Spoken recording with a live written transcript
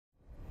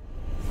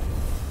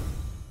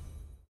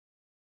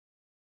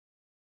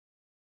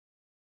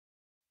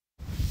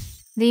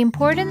The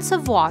importance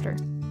of water.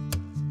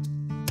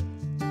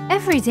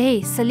 Every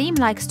day, Salim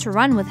likes to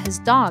run with his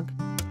dog.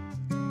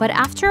 But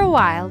after a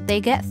while,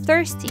 they get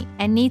thirsty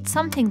and need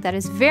something that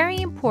is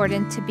very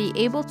important to be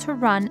able to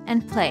run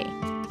and play.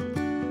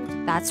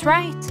 That's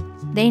right,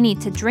 they need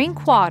to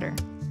drink water.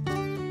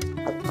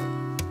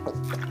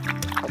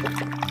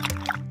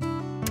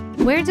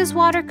 Where does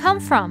water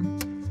come from?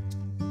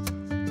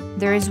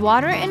 There is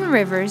water in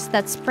rivers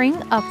that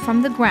spring up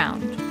from the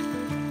ground.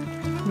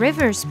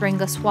 Rivers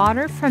bring us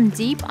water from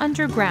deep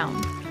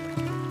underground.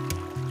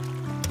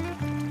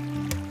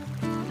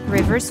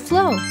 Rivers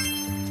flow.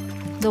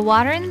 The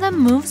water in them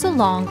moves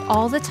along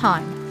all the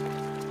time.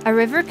 A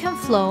river can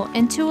flow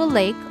into a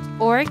lake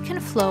or it can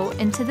flow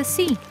into the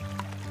sea.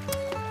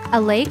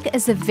 A lake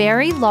is a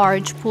very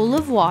large pool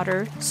of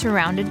water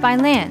surrounded by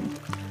land.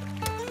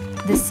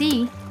 The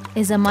sea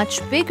is a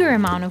much bigger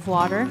amount of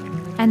water,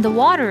 and the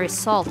water is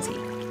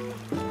salty.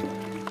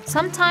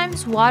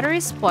 Sometimes water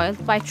is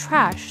spoiled by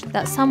trash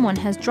that someone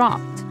has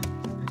dropped.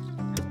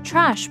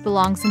 Trash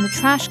belongs in the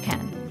trash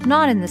can,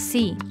 not in the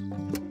sea,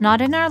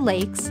 not in our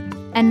lakes,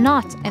 and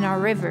not in our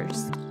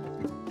rivers.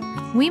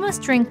 We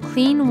must drink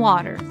clean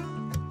water.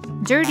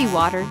 Dirty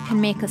water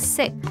can make us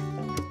sick.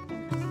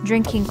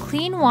 Drinking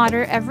clean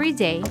water every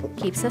day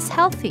keeps us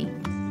healthy.